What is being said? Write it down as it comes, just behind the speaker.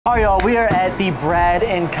All right, y'all, we are at the Brad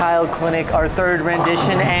and Kyle Clinic, our third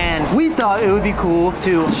rendition, and we thought it would be cool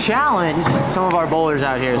to challenge some of our bowlers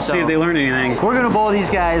out here. See if they learn anything. We're gonna bowl these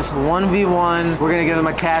guys 1v1. We're gonna give them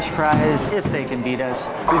a cash prize if they can beat us.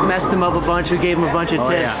 We've messed them up a bunch. We gave them a bunch of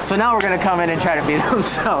tips. Yeah. So now we're gonna come in and try to beat them.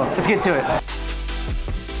 So let's get to it.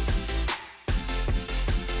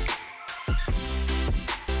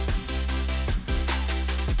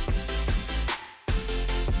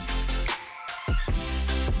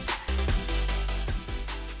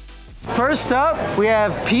 First up, we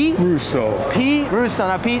have Pete Russo. Pete Russo.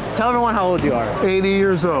 Now, Pete, tell everyone how old you are. 80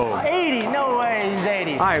 years old. 80? No way, he's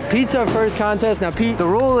 80. All right, Pete's our first contest. Now, Pete, the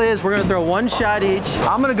rule is we're gonna throw one shot each.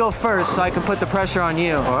 I'm gonna go first so I can put the pressure on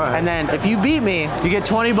you. All right. And then if you beat me, you get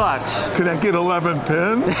 20 bucks. Could I get 11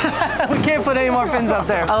 pins? We can't put any more pins up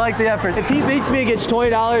there. I like the effort. If Pete beats me, he gets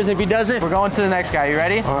 $20. If he doesn't, we're going to the next guy. You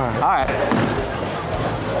ready? All right. All right.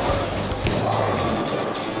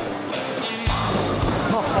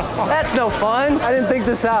 That's no fun. I didn't think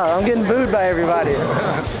this out. I'm getting booed by everybody.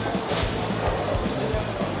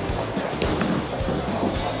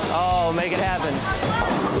 Oh, make it happen.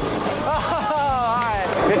 Oh, all right.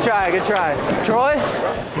 Good try, good try. Troy?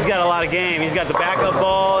 He's got a lot of game. He's got the backup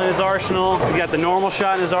ball in his arsenal. He's got the normal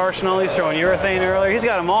shot in his arsenal. He's throwing urethane earlier. He's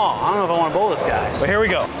got them all. I don't know if I want to bowl this guy, but here we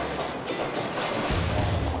go.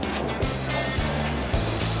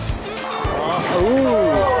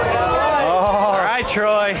 Ooh. All right,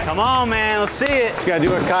 Troy. Come on, man. Let's see it. Just gotta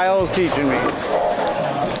do what Kyle's teaching me.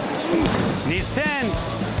 Needs 10.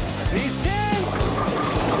 Needs 10.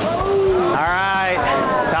 All right.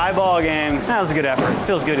 Tie ball game. That was a good effort.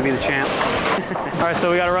 Feels good to be the champ. All right,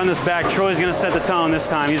 so we got to run this back. Troy's going to set the tone this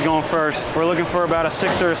time. He's going first. We're looking for about a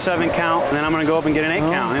 6 or a 7 count, and then I'm going to go up and get an 8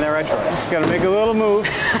 count. Ain't that right, Troy? Just gotta make a little move.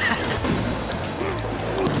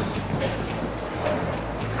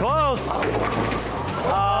 It's close.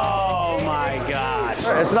 Oh, my God.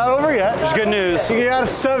 It's not over yet. There's good news. You got a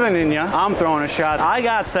 7 in ya. I'm throwing a shot. I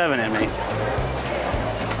got 7 in me.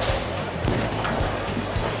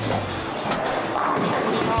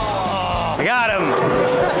 I got him.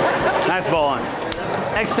 Nice bowling.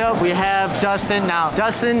 Next up, we have Dustin. Now,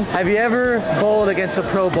 Dustin, have you ever bowled against a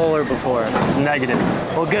pro bowler before? Negative.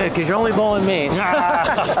 Well, good, because you're only bowling me.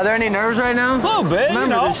 Are there any nerves right now? A little bit, Remember, you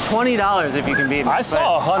know. there's $20 if you can beat me. I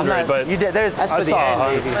saw 100, but you did. That's I for the saw end,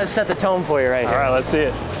 100. baby. Let's set the tone for you right All here. right, let's see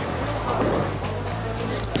it.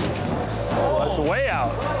 Oh, that's way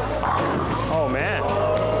out. Oh, man.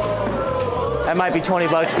 That might be 20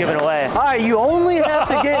 bucks given away. All right, you only have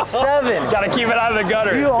to get 7. Gotta keep it out of the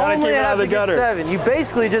gutter. You Gotta keep only it out have of the to get gutter. 7. You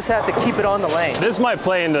basically just have to keep it on the lane. This might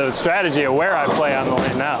play into the strategy of where I play on the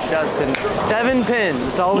lane now. Justin, 7 pins.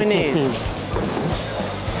 That's all we need.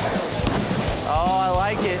 Oh, I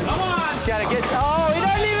like it. Come on. He's gotta get. Oh, he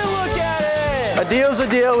doesn't even look at it. A deal's a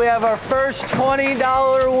deal. We have our first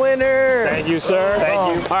 $20 winner. Thank you, sir.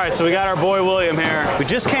 Thank you. All right, so we got our boy William here. We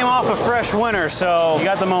just came off a fresh winter, so you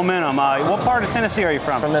got the momentum. What part of Tennessee are you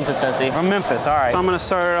from? From Memphis, Tennessee. From Memphis, all right. So I'm gonna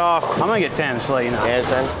start it off. I'm gonna get 10, just to let you know. Yeah,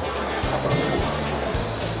 10.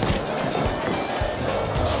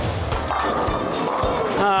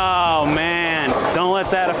 Oh, man. Don't let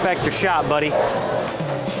that affect your shot, buddy.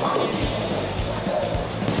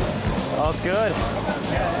 Oh, it's good.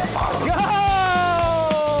 Let's go!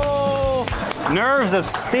 Nerves of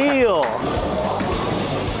steel.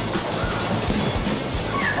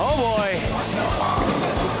 Oh, boy.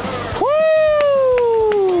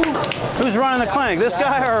 Woo! Who's running the clinic, this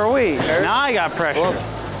guy or are we? Now I got pressure. All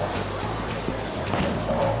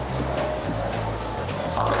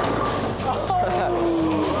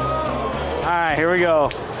right, here we go.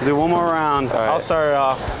 We'll do one more round. right. I'll start it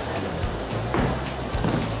off.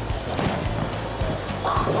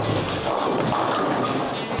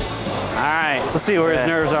 All right, let's see where his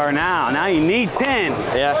nerves are now. Now you need 10.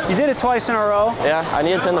 Yeah. You did it twice in a row. Yeah, I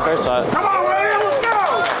needed 10 the first shot. Come on, William, let's go!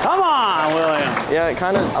 Come on, William. Yeah,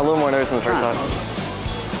 kind of a little more nervous in the first shot.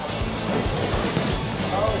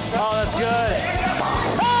 Oh, that's good.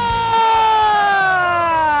 Ah!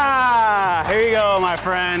 Here you go, my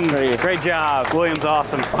friend. Hey. Great job. William's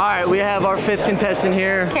awesome. All right, we have our 5th contestant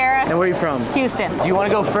here. Kara. And where are you from? Houston. Do you want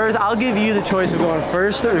to go first? I'll give you the choice of going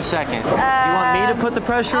first or second. Do you want me to put the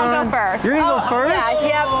pressure on? I'll go first. You're going to go first?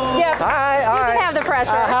 Yeah, yep. All right, all You right. can have the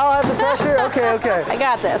pressure. I'll have the pressure? Okay, okay. I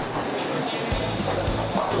got this.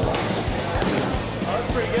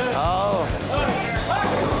 Oh.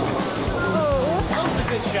 That's a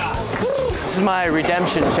good shot. This is my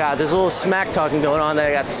redemption shot. There's a little smack talking going on that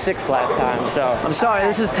I got 6 last time, so I'm sorry,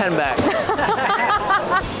 this is 10 back.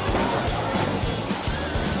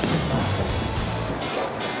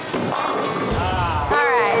 All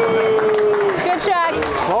right. Good Chuck.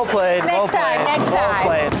 Well played. Next well time, played, next well time.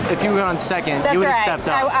 Played. If you were on second, That's you would have right. stepped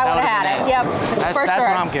up. I would have had it. Yep. For That's sure.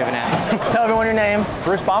 what I'm giving it. Tell everyone your name.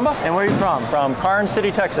 Bruce Bamba And where are you from? from Karn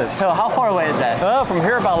City, Texas. So how far away is that? From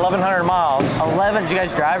here about 1,100 miles. 11. Did you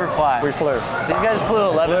guys drive or fly? We flew. These guys flew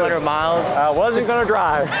 1,100 miles. I wasn't going to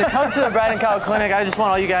drive. To come to the Brad and Kyle Clinic, I just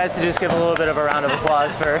want all you guys to just give a little bit of a round of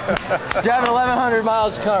applause for driving 1,100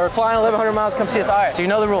 miles or flying 1,100 miles to come see us. All right, so you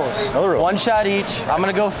know the rules. Know the rules. One shot each. I'm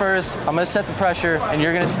gonna go first. I'm gonna set the pressure, and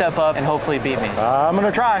you're gonna step up and hopefully beat me. I'm going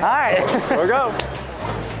to try. All right. Here we go.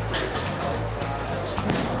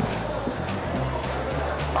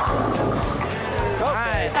 All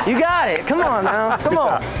right. You got it. Come on now. Come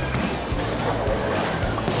on.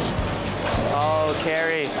 Oh,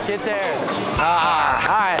 Carrie, get there. All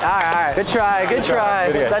right. Good try. Good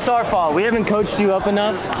hit. That's our fault. We haven't coached you up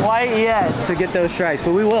enough quite yet to get those strikes,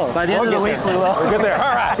 but we will. By the end of the week, we will. We're good there.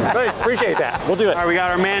 All right. Great. Appreciate that. We'll do it. All right, we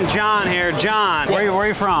got our man John here. John, where are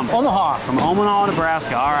you from? Omaha. From Omaha,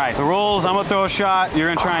 Nebraska. All right. The rules, I'm going to throw a shot. You're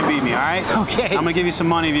going to try and beat me, all right? Okay. I'm going to give you some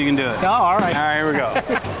money if you can do it. Oh, all right. All right, here we go.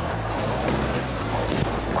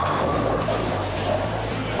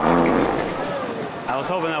 I was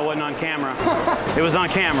hoping that wasn't on camera. It was on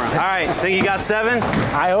camera. All right, think you got 7?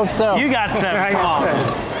 I hope so. You got 7. I Come got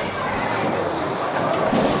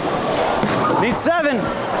on. Need 7.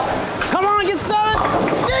 Come on, get 7.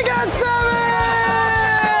 You got 7.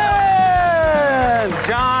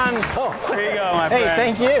 John, here you go, my Hey,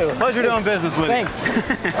 friend. thank you. Pleasure doing business with Thanks. you.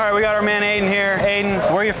 All right, we got our man Aiden here. Aiden,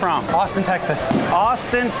 where are you from? Austin, Texas.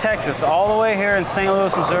 Austin, Texas, all the way here in St.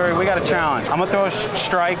 Louis, Missouri. We got a challenge. I'm gonna throw a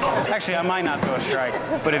strike. Actually, I might not throw a strike,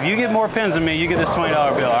 but if you get more pins than me, you get this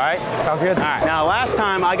 $20 bill, all right? Sounds good. All right, now last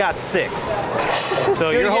time I got 6.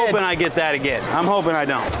 So you're good. hoping I get that again. I'm hoping I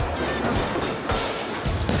don't.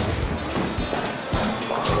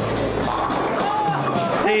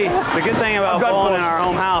 See, the good thing about bowling in our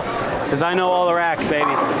home house is I know all the racks, baby.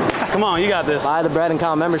 Come on, you got this. Buy the Brad and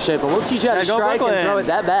Kyle membership, but we'll teach you how to Yeah, go strike Brooklyn. and throw it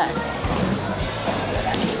that back.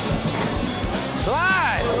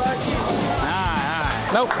 Slide! All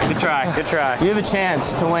right. Nope. Good try, good try. You have a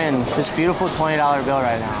chance to win this beautiful $20 bill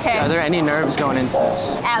right now. Okay. Are there any nerves going into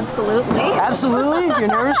this? Absolutely. Absolutely? You're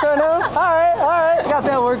nervous right now? All right. Got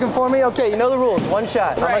that working for me. Okay, you know the rules. One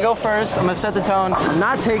shot. I'm gonna go first. I'm gonna set the tone. I'm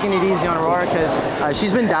not taking it easy on Aurora because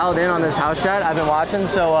she's been dialed in on this house shot. I've been watching,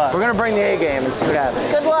 so we're gonna bring the A game and see what happens.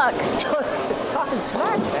 Good luck. It's talking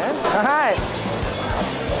smack, man. All right.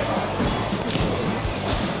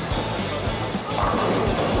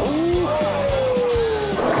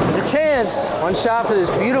 There's a chance. One shot for this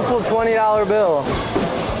beautiful $20 bill.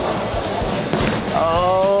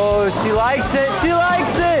 Oh, she likes it. She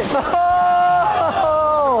likes it.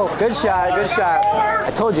 Oh, good shot. Good shot.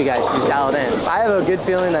 I told you guys she's dialed in. I have a good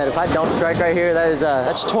feeling that if I don't strike right here, that's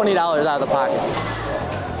 $20 out of the pocket.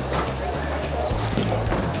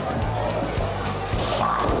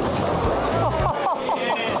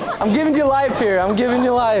 I'm giving you life here. I'm giving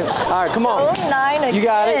you life. All right, come on. Oh, 9 again. You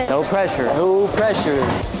got it. No pressure. No pressure.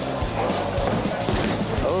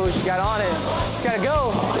 Oh, she got on it. It's gotta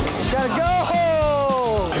go. Gotta go.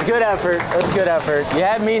 It's good effort. It was good effort. You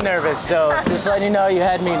had me nervous, so just letting you know you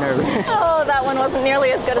had me nervous. Oh, that one wasn't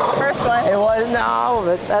nearly as good as the first one. It was, no,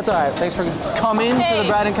 but that's all right. Thanks for coming to the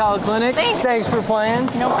Brad and Kyle Clinic. Thanks. Thanks for playing.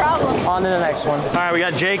 No problem. On to the next one. All right, we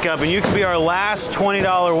got Jacob, and you can be our last $20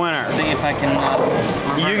 winner. See if I can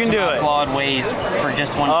You can do my it. flawed ways for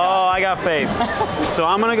just one Oh, shot. I got faith. So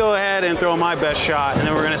I'm gonna go ahead and throw my best shot, and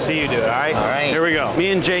then we're gonna see you do it, all right? All right. Here we go. Me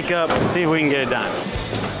and Jacob, see if we can get it done.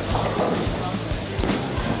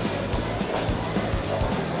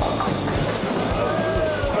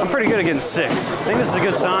 I'm pretty good at getting 6. I think this is a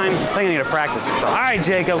good sign. I think I need to practice or something. All right,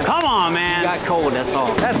 Jacob, come on, man. Got cold, that's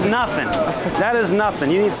all. That's nothing. That is nothing.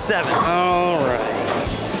 You need 7. All right.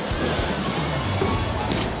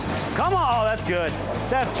 Come on. Oh, that's good.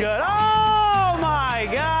 That's good. Oh, my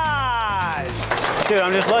gosh. Dude,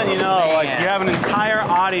 I'm just letting you know, like, you have an entire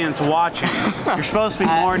audience watching. You're supposed to be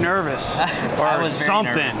more nervous I or was very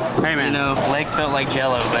something. nervous. Hey, man. You know, legs felt like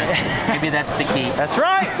Jello, but maybe that's the key. That's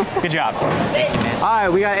right. Good job. Thank you, man. All right,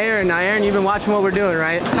 we got Aaron. Now, Aaron, you've been watching what we're doing,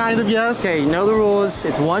 right? Kind of, yes. Okay, you know the rules.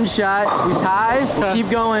 It's one shot. If we tie, we'll keep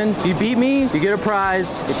going. If you beat me, you get a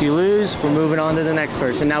prize. If you lose, we're moving on to the next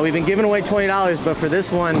person. Now, we've been giving away $20, but for this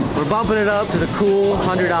one, we're bumping it up to the cool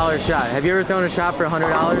 $100 shot. Have you ever thrown a shot for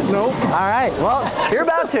 $100? Nope. All right, well, you're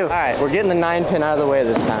about to. All right, we're getting the 9-pin out of the way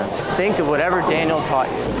this time. Just think of whatever Daniel taught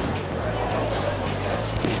you.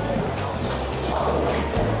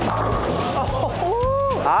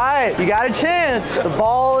 All right, right, you got a chance. The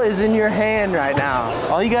ball is in your hand right now.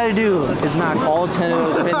 All you gotta do is knock all 10 of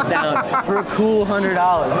those pins down for a cool $100.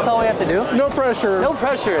 That's all we have to do. No pressure. No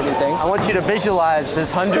pressure or anything. I want you to visualize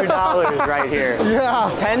this $100 right here.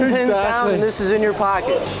 Yeah. 10 pins down and this is in your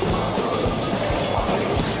pocket.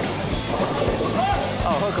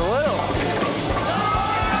 Oh, hook a little.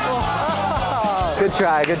 Good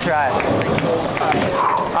try, good try.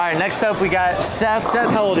 All right, next up we got Seth.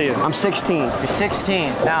 Seth, how old are you? I'm 16. You're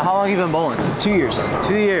 16. Now, how long have you been bowling? 2 years.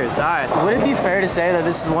 2 years, all right. Would it be fair to say that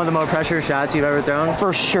this is one of the more pressure shots you've ever thrown?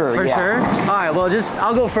 For sure, For sure? All right, well,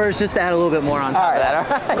 I'll go first just to add a little bit more on top of that, all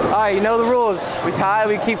right? All right, you know the rules. We tie,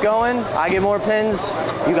 we keep going. I get more pins,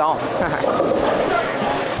 you go.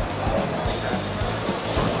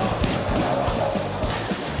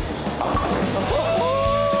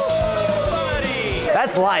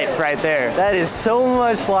 That's life right there. That is so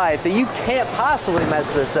much life that you can't possibly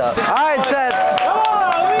mess this up. All right, Seth. Come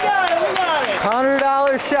on, we got it, we got it.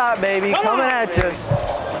 $100 shot, baby, coming at you.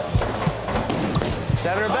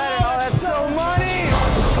 7 or better. Oh, that's so money.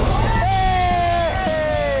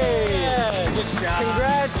 Hey! Good shot.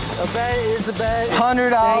 Congrats. A bet is a bet.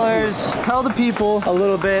 $100. Tell the people a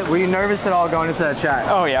little bit. Were you nervous at all going into that shot?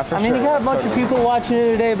 Oh yeah, for sure. I mean, you got a bunch of people watching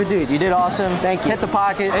it today, but dude, you did awesome. Thank you. Hit the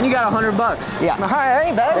pocket, and you got $100. Yeah. All right, that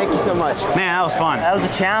ain't bad. Thank you so much. Man, that was fun. That was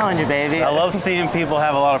a challenge, baby. I love seeing people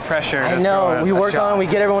have a lot of pressure. I know. We work on. We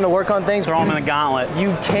get everyone to work on things. Throw them in the gauntlet.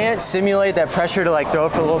 You can't simulate that pressure to like throw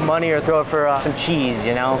it for a little money or throw it for some cheese,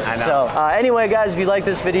 you know? I know. So anyway, guys, if you like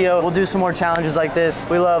this video, we'll do some more challenges like this.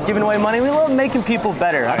 We love giving away money. We love making people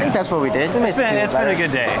better. I think that's what we did. We made some people It's been better. a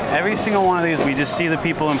good day. Every single one of these, we just see the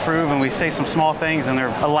people improve and we say some small things and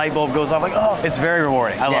a light bulb goes off like, oh, it's very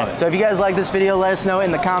rewarding. I love it. So if you guys like this video, let us know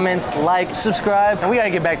in the comments, like, subscribe, and we gotta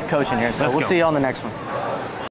get back to coaching here. So Let's we'll go. see you on the next one.